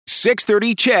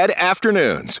6:30 CHED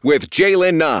Afternoons with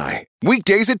Jaylen Nye.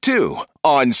 Weekdays at 2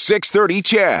 on 6:30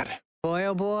 CHED. Boy,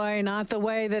 oh boy, not the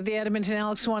way that the Edmonton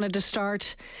Elks wanted to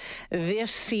start this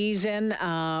season.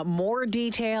 More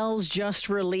details just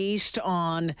released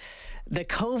on the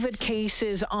COVID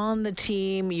cases on the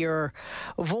team. Your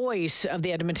voice of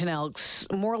the Edmonton Elks,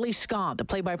 Morley Scott, the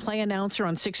play-by-play announcer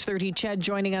on 6:30 CHED,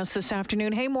 joining us this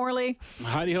afternoon. Hey, Morley.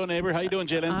 Howdy-ho, neighbor. How you doing,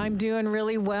 Jaylen? I'm doing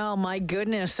really well. My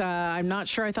goodness. I'm not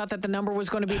sure I thought that the number was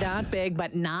going to be that big,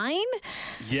 but 9?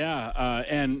 Yeah,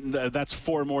 and that's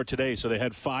 4 more today. So they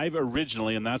had 5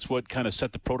 originally, and that's what kind of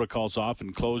set the protocols off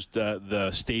and closed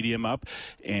the stadium up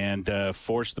and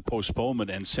forced the postponement.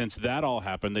 And since that all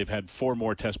happened, they've had 4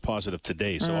 more test positive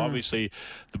today. So obviously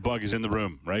the bug is in the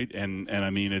room, right? And I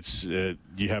mean, it's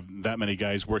you have that many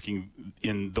guys working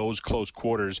in those close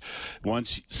quarters.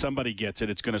 Once somebody gets it,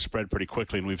 it's going to spread pretty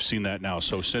quickly, and we've seen that now.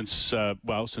 So since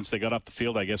they got off the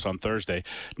field, I guess on Thursday,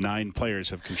 9 players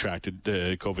have contracted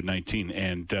COVID-19,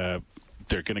 and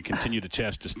they're going to continue to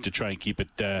test to try and keep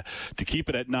it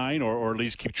at 9, or at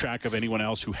least keep track of anyone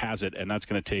else who has it, and that's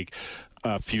going to take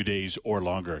a few days or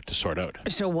longer to sort out.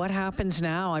 So what happens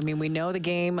now? I mean, we know the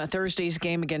game, Thursday's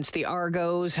game against the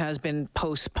Argos, has been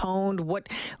postponed. What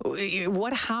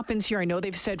happens here? I know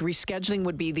they've said rescheduling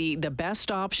would be the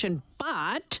best option,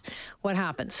 but what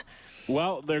happens?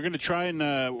 Well, they're going to try and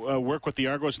work with the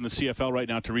Argos and the CFL right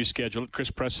now to reschedule it.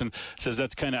 Chris Preston says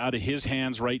that's kind of out of his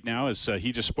hands right now, as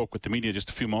he just spoke with the media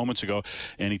just a few moments ago,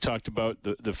 and he talked about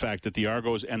the fact that the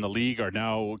Argos and the league are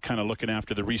now kind of looking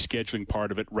after the rescheduling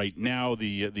part of it right now.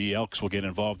 The Elks will get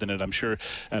involved in it, I'm sure,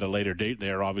 at a later date.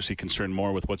 They are obviously concerned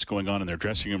more with what's going on in their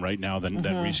dressing room right now than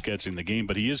rescheduling the game,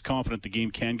 but he is confident the game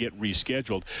can get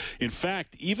rescheduled. In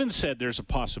fact, even said there's a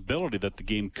possibility that the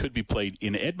game could be played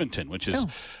in Edmonton, which is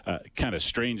kind of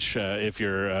strange if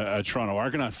you're a Toronto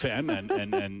Argonaut fan and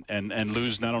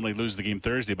not only lose the game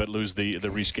Thursday, but lose the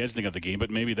rescheduling of the game. But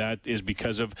maybe that is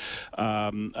because of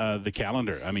the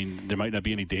calendar. I mean, there might not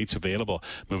be any dates available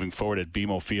moving forward at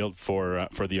BMO Field for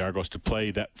the Argos to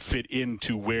play that fit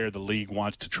into where the league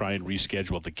wants to try and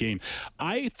reschedule the game.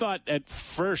 I thought at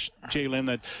first, Jaylen,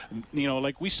 that,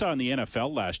 like we saw in the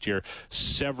NFL last year,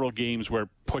 several games were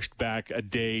pushed back a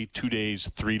day, 2 days,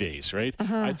 3 days, right?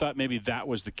 I thought maybe that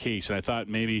was the case, and I thought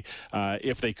maybe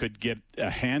if they could get a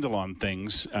handle on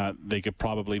things, they could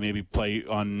probably maybe play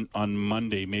on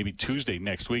Monday, maybe Tuesday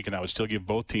next week, and that would still give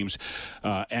both teams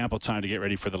ample time to get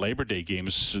ready for the Labor Day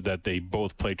games that they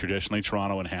both play traditionally,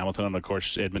 Toronto and Hamilton, and of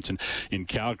course Edmonton in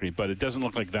Calgary. But it doesn't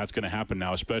look like that's going to happen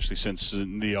now, especially since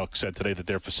the Elks said today that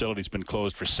their facility's been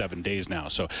closed for 7 days now.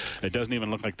 So it doesn't even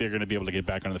look like they're going to be able to get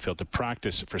back on the field to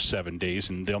practice for 7 days,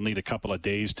 and they'll need a couple of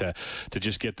days to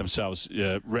just get themselves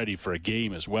ready for a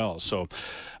game as well. So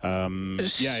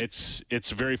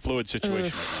it's a very fluid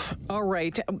situation. All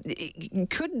right.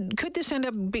 Could this end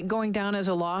up going down as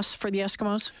a loss for the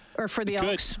Eskimos or for the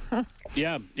Elks?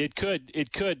 Yeah, it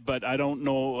could, but I don't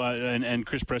know. And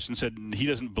Chris Preston said he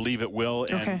doesn't believe it will,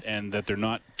 and that they're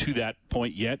not to that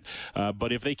point yet.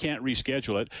 But if they can't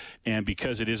reschedule it, and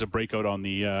because it is a breakout on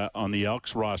the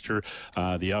Elks roster,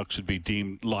 the Elks would be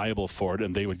deemed liable for it,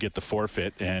 and they would get the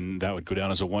forfeit, and that would go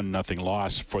down as a 1-0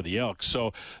 loss for the Elks.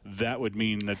 So that would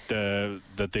mean that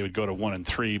they would go to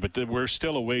 1-3. But we're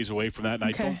still a ways away from that, and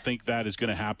I don't think that is going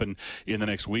to happen in the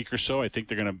next week or so. I think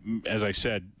they're going to, as I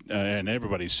said, and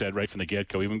everybody said right from the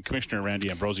get-go, even Commissioner Randy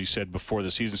Ambrosie said before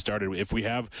the season started, if we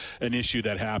have an issue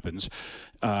that happens,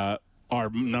 our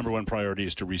number one priority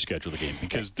is to reschedule the game,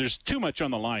 because there's too much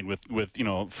on the line with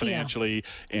financially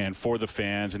and for the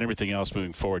fans and everything else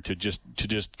moving forward to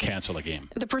just cancel a game.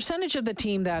 The percentage of the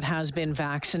team that has been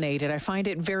vaccinated, I find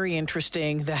it very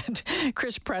interesting that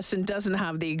Chris Preston doesn't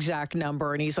have the exact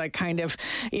number, and he's like kind of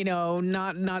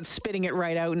not spitting it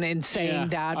right out and saying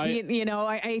that.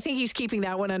 I think he's keeping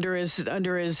that one under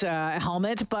his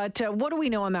helmet. But what do we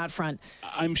know on that front?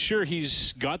 I'm sure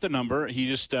he's got the number. He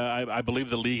just I believe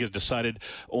the league has decided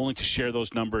only to share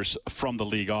those numbers from the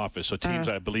league office. So teams,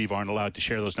 I believe, aren't allowed to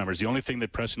share those numbers. The only thing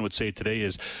that Preston would say today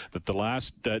is that the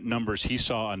last numbers he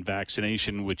saw on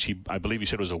vaccination, which I believe he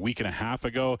said was a week and a half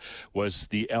ago, was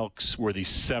the Elks were the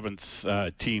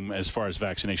 7th team as far as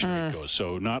vaccination rate goes.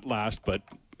 So not last, but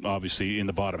obviously in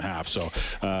the bottom half. So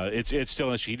it's still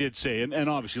an issue. He did say, and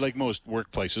obviously like most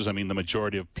workplaces, I mean, the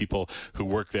majority of people who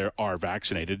work there are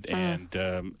vaccinated, and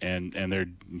they're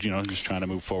just trying to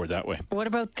move forward that way. What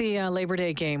about the Labor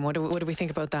Day game? What do we think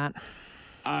about that?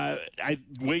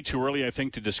 Way too early, I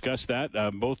think, to discuss that.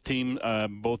 Both teams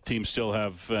still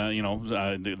have,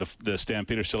 the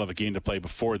Stampeders still have a game to play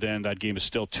before then. That game is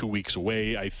still 2 weeks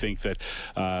away. I think that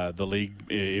the league,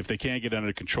 if they can't get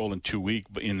under control in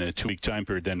the 2 week time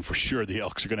period, then for sure the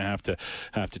Elks are going to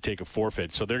have to take a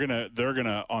forfeit. So they're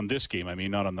gonna on this game. I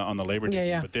mean, not on the Labor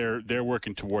Day game, but they're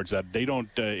working towards that. They don't.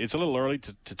 It's a little early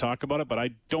to talk about it, but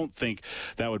I don't think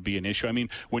that would be an issue. I mean,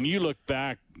 when you look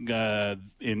back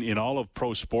in all of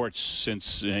pro sports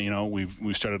since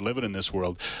we've started living in this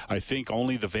world, I think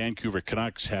only the Vancouver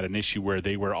Canucks had an issue where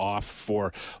they were off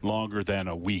for longer than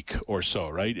a week or so,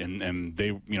 right? And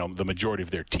they, the majority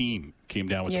of their team came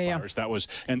down with the virus. That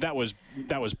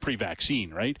was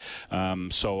pre-vaccine, right?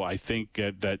 So I think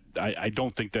that I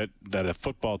don't think that a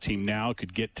football team now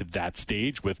could get to that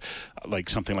stage with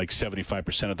something like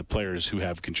 75% of the players who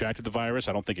have contracted the virus.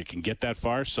 I don't think it can get that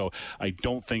far. So I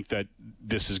don't think that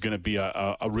this is going to be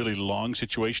a really long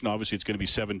situation. Obviously, it's going to be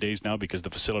 7 days now because the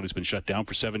facility's been shut down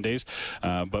for 7 days.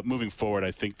 But moving forward,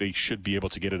 I think they should be able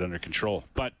to get it under control.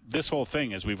 But this whole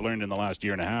thing, as we've learned in the last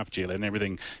year and a half, Jaylen,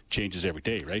 everything changes every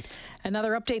day, right?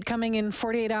 Another update coming in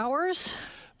 48 hours?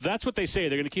 That's what they say.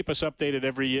 They're going to keep us updated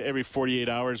every 48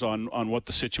 hours on what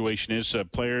the situation is.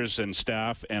 Players and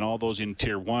staff and all those in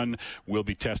Tier 1 will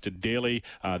be tested daily.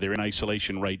 They're in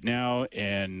isolation right now,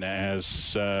 and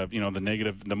as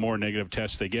the more negative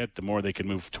tests they get, the more they can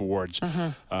move towards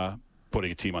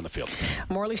putting a team on the field.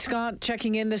 Morley Scott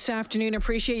checking in this afternoon.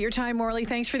 Appreciate your time, Morley.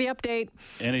 Thanks for the update.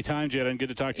 Anytime, Jaylen. Good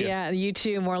to talk to you. Yeah, you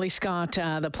too. Morley Scott,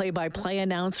 the play-by-play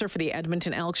announcer for the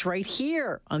Edmonton Elks right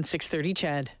here on 630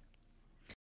 CHED.